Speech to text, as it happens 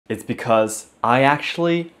It's because I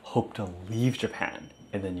actually hope to leave Japan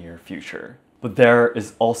in the near future. But there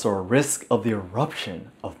is also a risk of the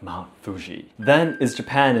eruption of Mount Fuji. Then, is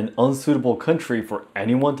Japan an unsuitable country for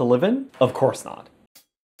anyone to live in? Of course not.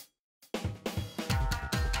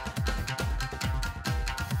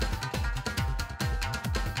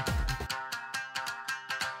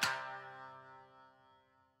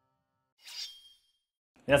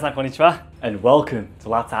 Minasan konnichiwa, and welcome to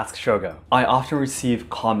Let's Ask Shogo. I often receive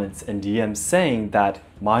comments and DMs saying that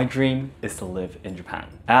my dream is to live in Japan.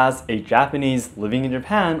 As a Japanese living in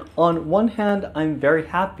Japan, on one hand, I'm very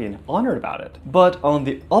happy and honored about it. But on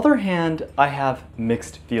the other hand, I have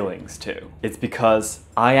mixed feelings too. It's because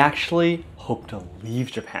I actually hope to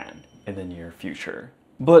leave Japan in the near future.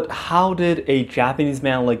 But how did a Japanese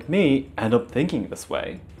man like me end up thinking this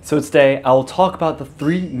way? So today, I will talk about the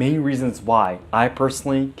 3 main reasons why I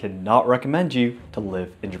personally cannot recommend you to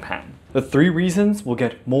live in Japan. The 3 reasons will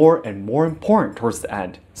get more and more important towards the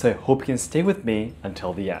end, so I hope you can stay with me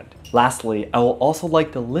until the end. Lastly, I will also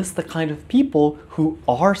like to list the kind of people who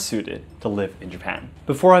are suited to live in Japan.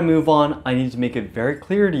 Before I move on, I need to make it very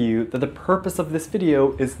clear to you that the purpose of this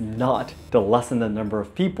video is not to lessen the number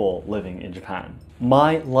of people living in Japan.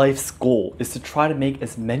 My life's goal is to try to make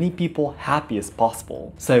as many people happy as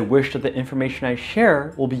possible, so I wish that the information I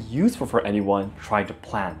share will be useful for anyone trying to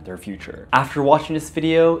plan their future. After watching this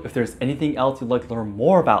video, if there's anything else you'd like to learn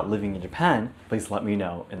more about living in Japan, please let me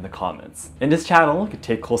know in the comments. In this channel, you can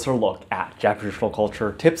take a closer look at Japanese traditional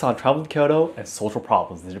culture, tips on travel to Kyoto, and social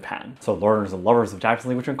problems in Japan. So learners and lovers of Japanese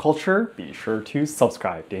language and culture, be sure to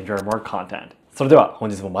subscribe to enjoy more content. それでは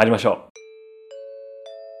本日も参りましょう。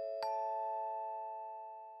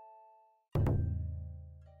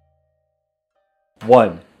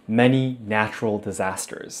1. Many natural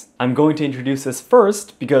disasters. I'm going to introduce this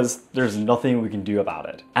first because there's nothing we can do about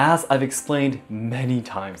it. As I've explained many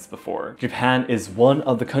times before, Japan is one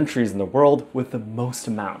of the countries in the world with the most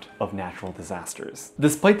amount of natural disasters.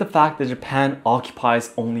 Despite the fact that Japan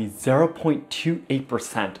occupies only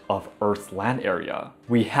 0.28% of Earth's land area,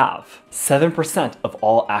 we have 7% of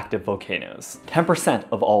all active volcanoes, 10%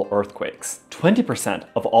 of all earthquakes, 20%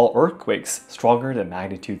 of all earthquakes stronger than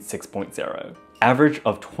magnitude 6.0. Average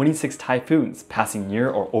of 26 typhoons passing near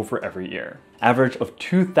or over every year. Average of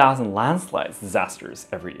 2,000 landslides disasters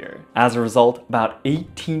every year. As a result, about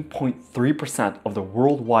 18.3% of the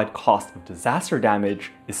worldwide cost of disaster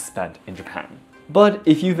damage is spent in Japan. But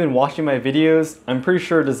if you've been watching my videos, I'm pretty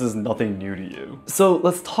sure this is nothing new to you. So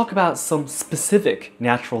let's talk about some specific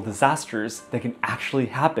natural disasters that can actually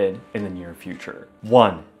happen in the near future.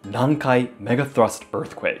 1. Nankai megathrust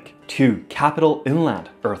earthquake. 2. Capital inland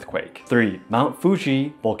earthquake. 3. Mount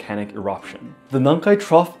Fuji volcanic eruption. The Nankai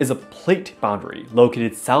Trough is a plate boundary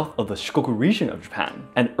located south of the Shogo region of Japan.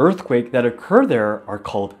 An earthquake that occur there are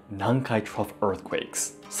called Nankai Trough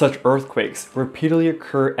earthquakes. Such earthquakes repeatedly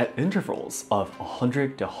occur at intervals of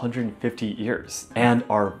 100 to 150 years and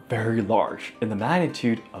are very large in the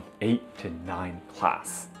magnitude of 8 to 9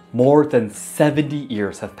 class. More than 70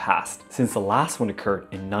 years have passed since the last one occurred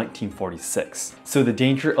in 1946, so the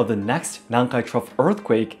danger of the next Nankai Trough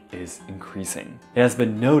earthquake is increasing. It has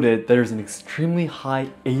been noted that there's an extremely high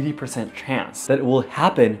 80% chance that it will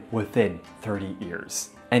happen within 30 years.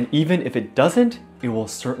 And even if it doesn't, it will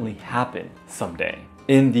certainly happen someday.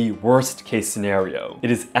 In the worst case scenario,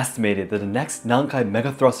 it is estimated that the next Nankai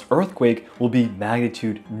megathrust earthquake will be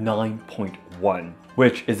magnitude 9.1,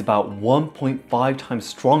 which is about 1.5 times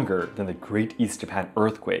stronger than the Great East Japan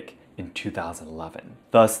earthquake in 2011.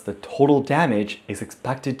 Thus, the total damage is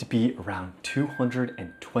expected to be around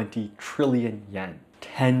 220 trillion yen,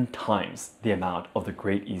 10 times the amount of the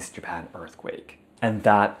Great East Japan earthquake. And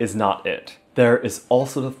that is not it. There is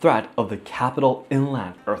also the threat of the capital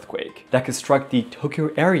inland earthquake that could strike the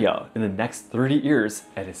Tokyo area in the next 30 years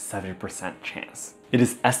at a 70% chance. It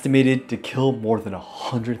is estimated to kill more than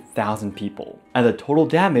 100,000 people, and the total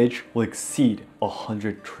damage will exceed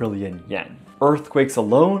 100 trillion yen. Earthquakes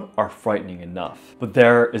alone are frightening enough, but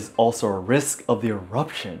there is also a risk of the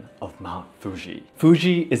eruption of Mount Fuji.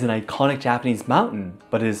 Fuji is an iconic Japanese mountain,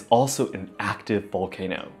 but it is also an active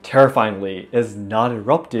volcano. Terrifyingly, it has not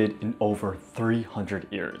erupted in over 300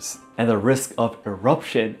 years, and the risk of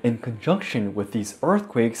eruption in conjunction with these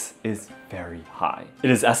earthquakes is very high.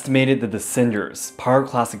 It is estimated that the cinders,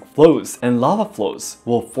 pyroclastic flows, and lava flows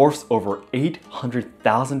will force over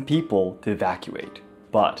 800,000 people to evacuate.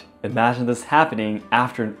 But imagine this happening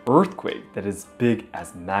after an earthquake that is big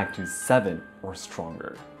as magnitude 7 or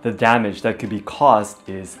stronger. The damage that could be caused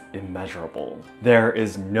is immeasurable. There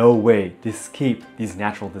is no way to escape these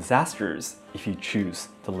natural disasters if you choose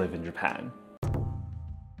to live in Japan.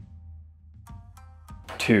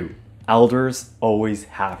 2. Elders always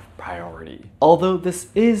have priority. Although this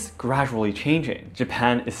is gradually changing,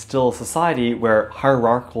 Japan is still a society where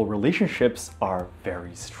hierarchical relationships are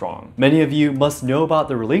very strong. Many of you must know about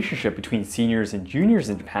the relationship between seniors and juniors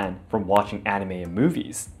in Japan from watching anime and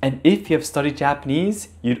movies. And if you have studied Japanese,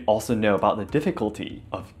 you'd also know about the difficulty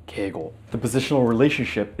of keigo. The positional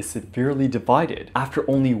relationship is severely divided after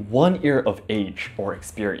only 1 year of age or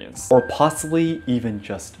experience, or possibly even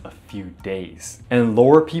just a few days. And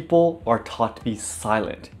lower people are taught to be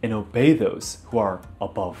silent and obey those who are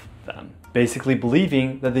above them, basically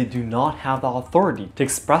believing that they do not have the authority to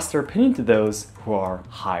express their opinion to those who are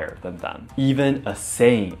higher than them. Even a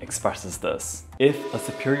saying expresses this. If a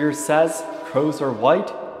superior says crows are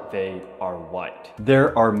white, they are white.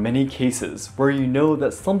 There are many cases where you know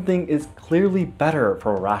that something is clearly better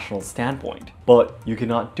from a rational standpoint, but you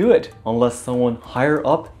cannot do it unless someone higher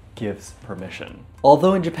up gives permission.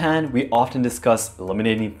 Although in Japan, we often discuss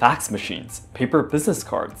eliminating fax machines, paper business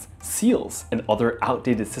cards, seals, and other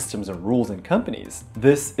outdated systems and rules in companies,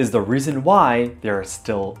 this is the reason why they are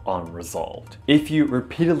still unresolved. If you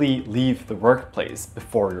repeatedly leave the workplace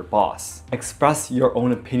before your boss, express your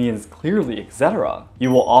own opinions clearly, etc.,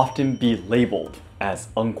 you will often be labeled as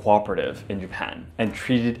uncooperative in Japan and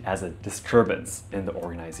treated as a disturbance in the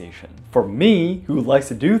organization. For me, who likes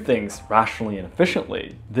to do things rationally and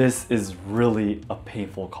efficiently, this is really a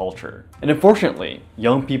painful culture. And unfortunately,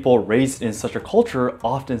 young people raised in such a culture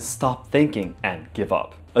often stop thinking and give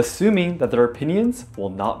up, assuming that their opinions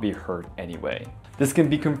will not be heard anyway. This can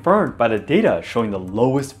be confirmed by the data showing the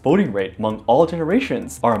lowest voting rate among all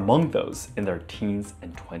generations are among those in their teens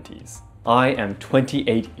and 20s. I am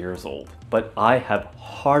 28 years old, but I have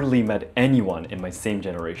hardly met anyone in my same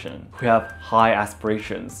generation who have high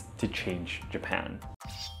aspirations to change Japan.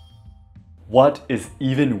 What is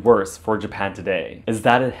even worse for Japan today is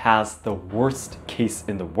that it has the worst case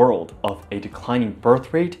in the world of a declining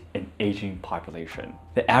birth rate and aging population.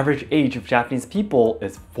 The average age of Japanese people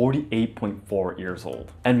is 48.4 years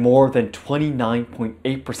old, and more than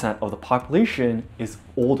 29.8% of the population is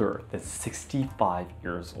older than 65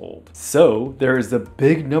 years old. So there is a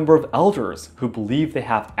big number of elders who believe they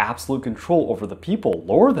have absolute control over the people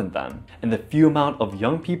lower than them, and the few amount of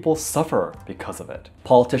young people suffer because of it.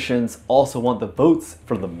 Politicians also want the votes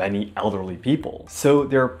from the many elderly people, so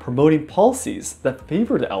they're promoting policies that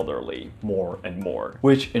favor the elderly more and more,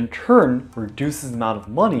 which in turn reduces the amount of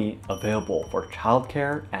money available for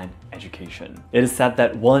childcare and education. It is said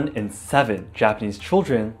that 1 in 7 Japanese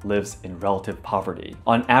children lives in relative poverty,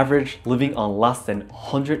 on average living on less than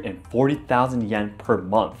 140,000 yen per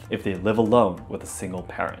month if they live alone with a single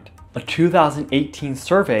parent. A 2018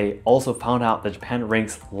 survey also found out that Japan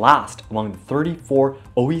ranks last among the 34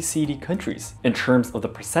 OECD countries in terms of the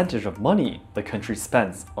percentage of money the country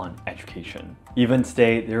spends on education. Even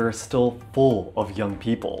today, there are still full of young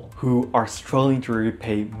people who are struggling to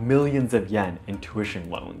repay millions of yen in tuition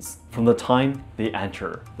loans from the time they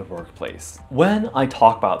enter the workplace. When I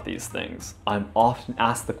talk about these things, I'm often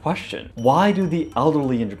asked the question, why do the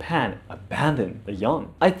elderly in Japan abandon the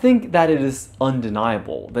young? I think that it is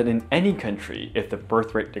undeniable that in any country, if the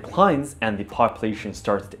birth rate declines and the population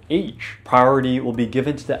starts to age, priority will be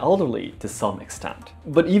given to the elderly to some extent.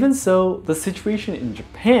 But even so, the situation in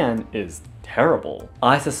Japan is terrible.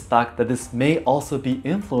 I suspect that this may also be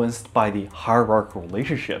influenced by the hierarchical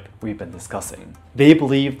relationship we've been discussing. They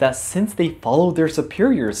believe that since they followed their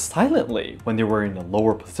superiors silently when they were in a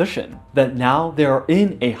lower position, that now they are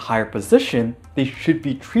in a higher position, they should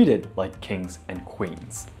be treated like kings and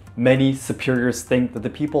queens. Many superiors think that the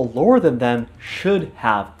people lower than them should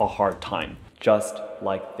have a hard time, just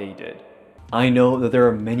like they did. I know that there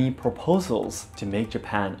are many proposals to make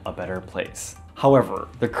Japan a better place. However,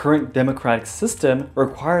 the current democratic system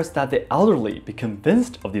requires that the elderly be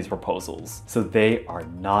convinced of these proposals, so they are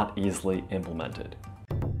not easily implemented.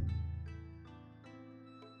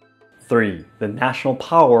 3. The national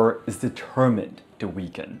power is determined to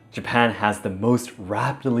weaken. Japan has the most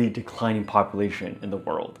rapidly declining population in the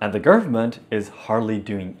world, and the government is hardly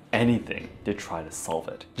doing anything to try to solve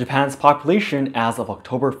it. Japan's population as of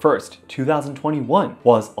October 1st, 2021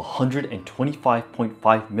 was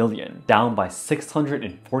 125.5 million, down by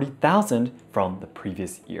 640,000 from the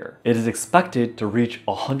previous year. It is expected to reach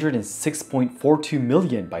 106.42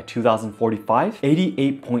 million by 2045,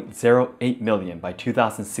 88.08 million by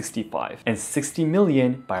 2065, and 60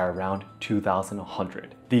 million by around 2100.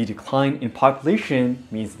 100. The decline in population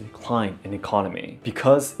means the decline in economy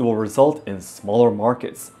because it will result in smaller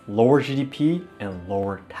markets, lower GDP, and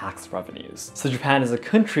lower tax revenues. So Japan is a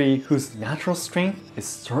country whose natural strength is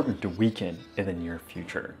certain to weaken in the near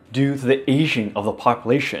future. Due to the aging of the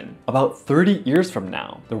population, about 30 years from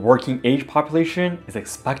now, the working age population is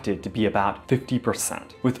expected to be about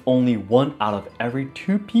 50%, with only 1 out of every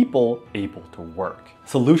 2 people able to work.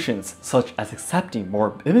 Solutions such as accepting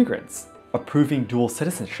more immigrants, approving dual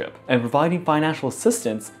citizenship, and providing financial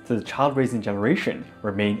assistance to the child-raising generation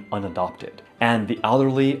remain unadopted. And the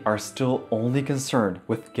elderly are still only concerned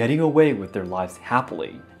with getting away with their lives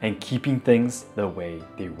happily and keeping things the way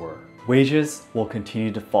they were. Wages will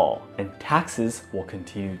continue to fall and taxes will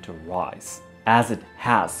continue to rise, as it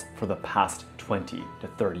has for the past 20 to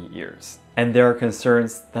 30 years. And there are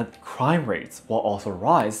concerns that crime rates will also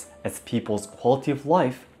rise as people's quality of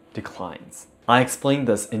life declines. I explained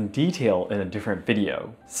this in detail in a different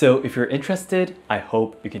video, so if you're interested, I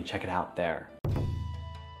hope you can check it out there.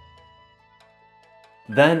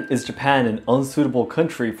 Then, is Japan an unsuitable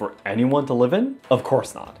country for anyone to live in? Of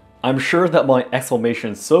course not. I'm sure that my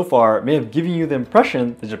explanations so far may have given you the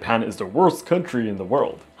impression that Japan is the worst country in the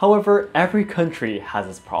world. However, every country has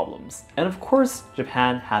its problems, and of course,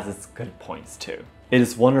 Japan has its good points too. It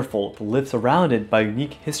is wonderful to live surrounded by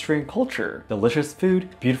unique history and culture, delicious food,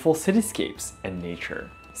 beautiful cityscapes, and nature.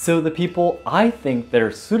 So the people I think that are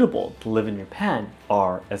suitable to live in Japan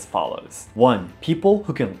are as follows. 1. People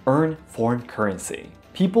who can earn foreign currency.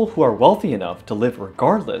 People who are wealthy enough to live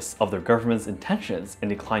regardless of their government's intentions in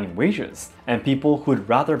declining wages, and people who would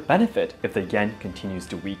rather benefit if the yen continues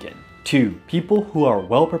to weaken. 2. People who are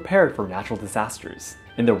well prepared for natural disasters.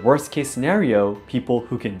 In the worst case scenario, people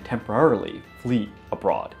who can temporarily flee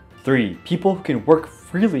abroad. 3. People who can work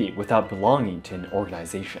freely without belonging to an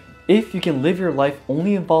organization. If you can live your life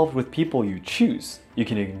only involved with people you choose, you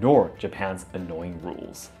can ignore Japan's annoying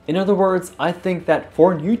rules. In other words, I think that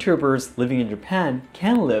foreign YouTubers living in Japan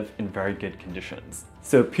can live in very good conditions.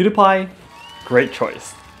 So PewDiePie, great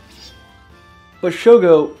choice. But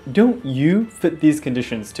Shogo, don't you fit these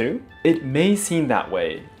conditions too? It may seem that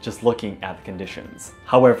way, just looking at the conditions.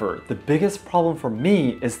 However, the biggest problem for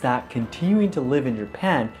me is that continuing to live in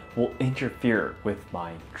Japan will interfere with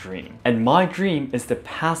my dream. And my dream is to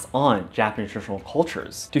pass on Japanese traditional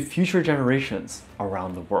cultures to future generations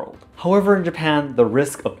around the world. However, in Japan, the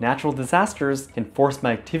risk of natural disasters can force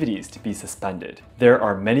my activities to be suspended. There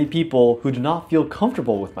are many people who do not feel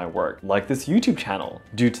comfortable with my work, like this YouTube channel,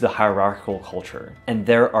 due to the hierarchical culture. And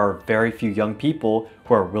there are very few young people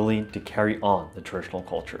who are willing to carry on the traditional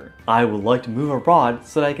culture. I would like to move abroad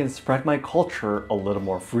so that I can spread my culture a little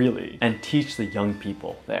more freely and teach the young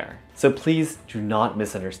people there. So please do not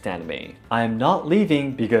misunderstand me. I am not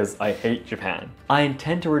leaving because I hate Japan. I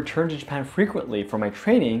intend to return to Japan frequently for my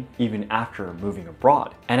training even after moving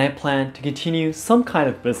abroad. And I plan to continue some kind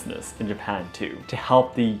of business in Japan too, to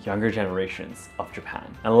help the younger generations of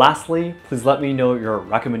Japan. And lastly, please let me know your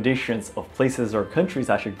recommendations of places or countries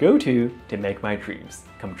I should go to make my dreams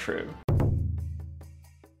come true.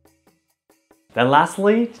 Then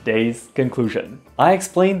lastly, today's conclusion. I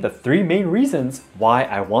explained the 3 main reasons why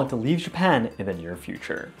I want to leave Japan in the near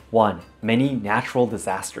future. 1. Many natural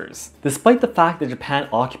disasters. Despite the fact that Japan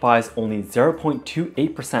occupies only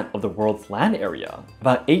 0.28% of the world's land area,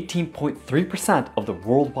 about 18.3% of the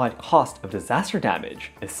worldwide cost of disaster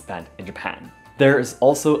damage is spent in Japan. There is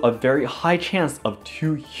also a very high chance of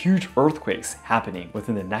 2 huge earthquakes happening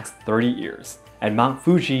within the next 30 years. And Mount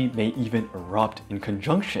Fuji may even erupt in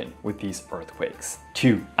conjunction with these earthquakes.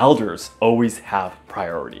 2. Elders always have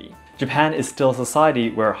priority. Japan is still a society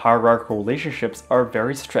where hierarchical relationships are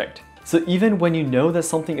very strict. So even when you know that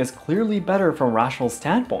something is clearly better from a rational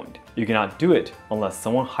standpoint, you cannot do it unless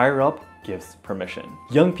someone higher up gives permission.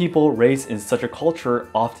 Young people raised in such a culture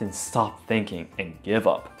often stop thinking and give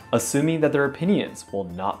up, assuming that their opinions will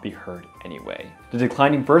not be heard anyway. The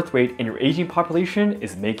declining birth rate in your aging population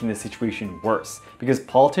is making the situation worse because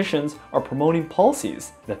politicians are promoting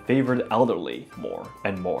policies that favor the elderly more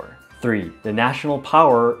and more. 3. The national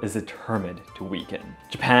power is determined to weaken.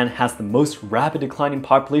 Japan has the most rapid declining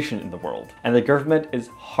population in the world, and the government is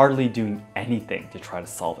hardly doing anything to try to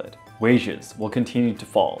solve it. Wages will continue to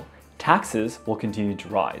fall. Taxes will continue to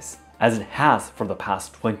rise, as it has for the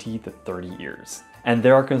past 20 to 30 years. And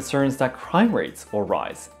there are concerns that crime rates will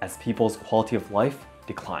rise as people's quality of life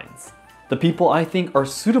declines. The people I think are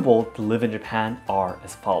suitable to live in Japan are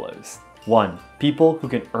as follows. 1. People who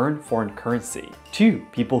can earn foreign currency. 2.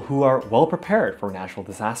 People who are well prepared for natural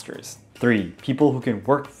disasters. 3. People who can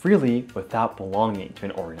work freely without belonging to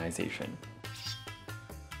an organization.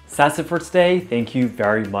 So that's it for today. Thank you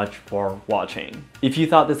very much for watching. If you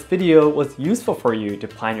thought this video was useful for you to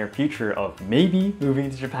plan your future of maybe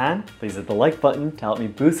moving to Japan, please hit the like button to help me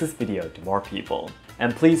boost this video to more people.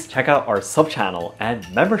 And please check out our sub-channel and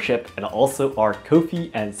membership and also our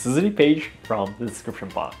Ko-fi and Suzuki page from the description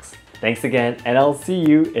box. Thanks again, and I'll see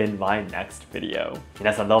you in my next video.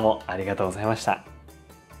 皆さんどうもありがとうございました。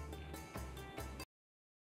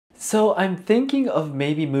So I'm thinking of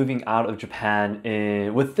maybe moving out of Japan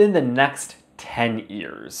within the next 10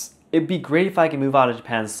 years. It'd be great if I can move out of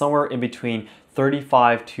Japan somewhere in between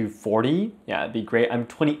 35 to 40. Yeah, it'd be great. I'm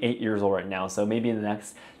 28 years old right now, so maybe in the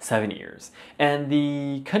next 7 years. And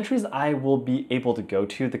the countries I will be able to go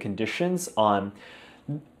to, the conditions on,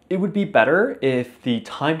 it would be better if the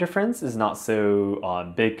time difference is not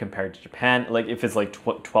so big compared to Japan. Like if it's like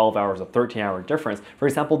 12 hours or 13-hour difference. For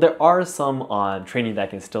example, there are some training that I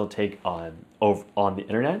can still take on the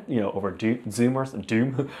internet, you know, over Zoom or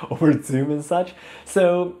over Zoom and such.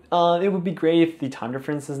 So it would be great if the time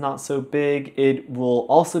difference is not so big. It will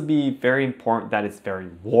also be very important that it's very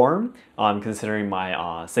warm. Considering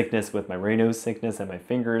my sickness with my Raynaud's sickness and my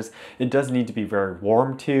fingers, it does need to be very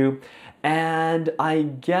warm too. And I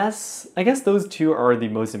guess those two are the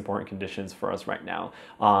most important conditions for us right now.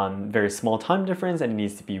 Very small time difference and it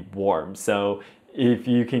needs to be warm. So if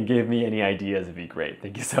you can give me any ideas, it'd be great.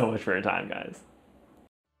 Thank you so much for your time, guys.